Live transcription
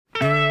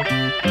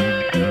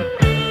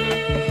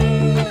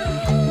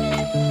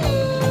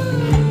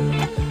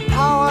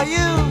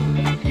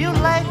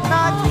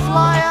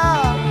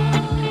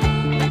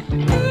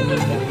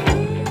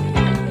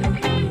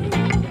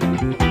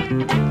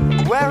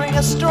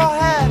straw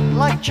hat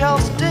like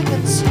Charles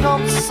Dickens,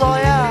 Tom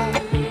Sawyer.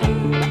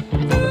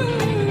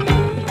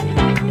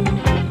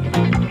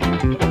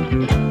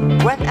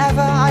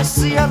 Whenever I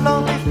see a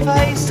lonely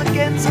face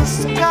against the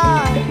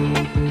sky,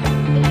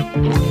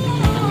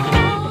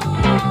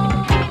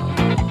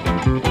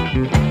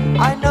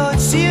 I know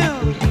it's you,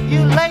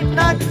 you late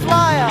night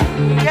flyer,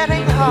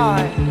 getting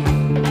high.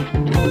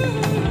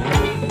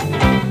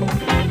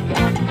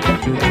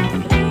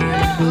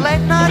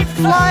 Late night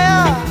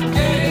flyer,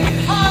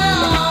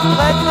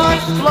 late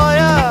night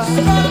flyer,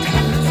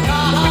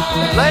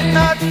 late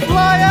night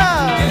flyer,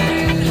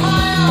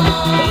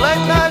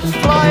 late night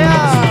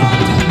flyer,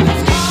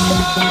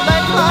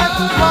 late night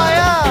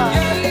flyer,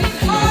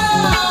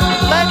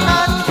 late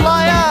night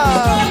flyer,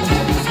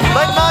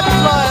 late night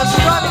flyer,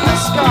 strutting the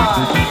sky.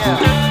 Yeah.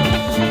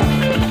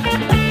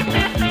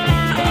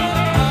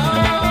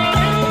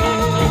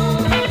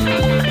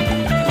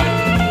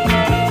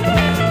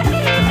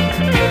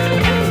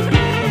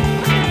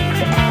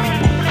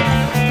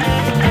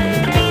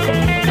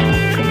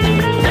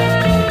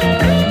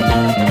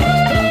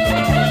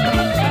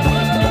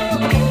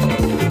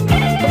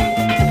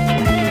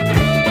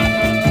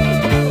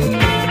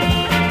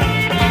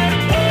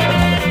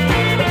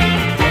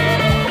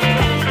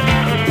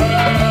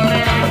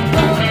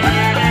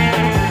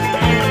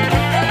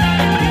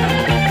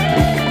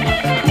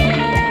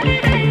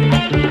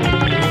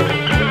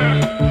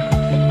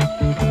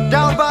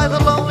 Down by the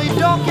lonely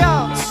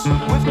dockyards,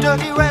 with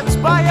dirty rats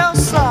by your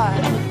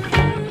side,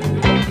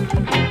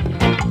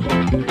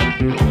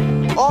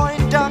 or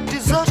in dark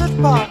deserted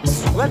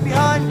parks, where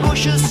behind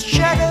bushes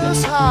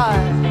shadows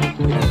hide.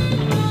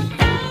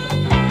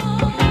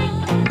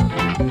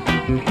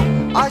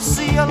 I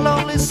see a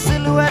lonely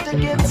silhouette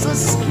against the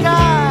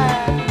sky.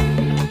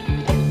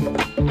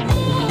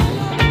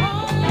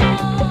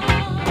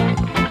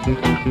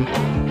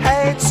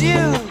 Hey, it's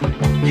you,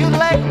 you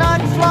late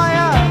night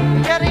flyer,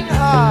 getting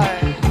high.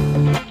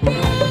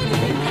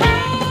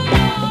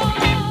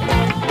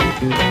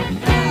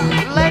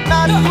 Late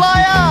night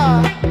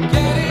flyer,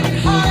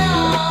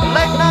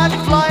 late night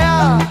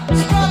flyer,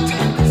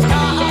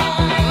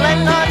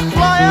 late night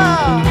flyer,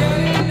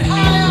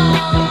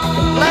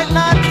 late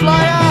night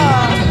flyer,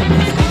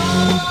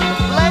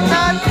 late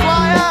night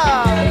flyer,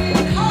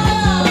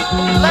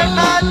 late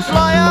night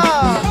flyer,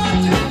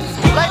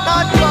 late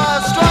night flyer,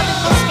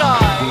 striking the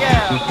sky,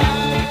 yeah.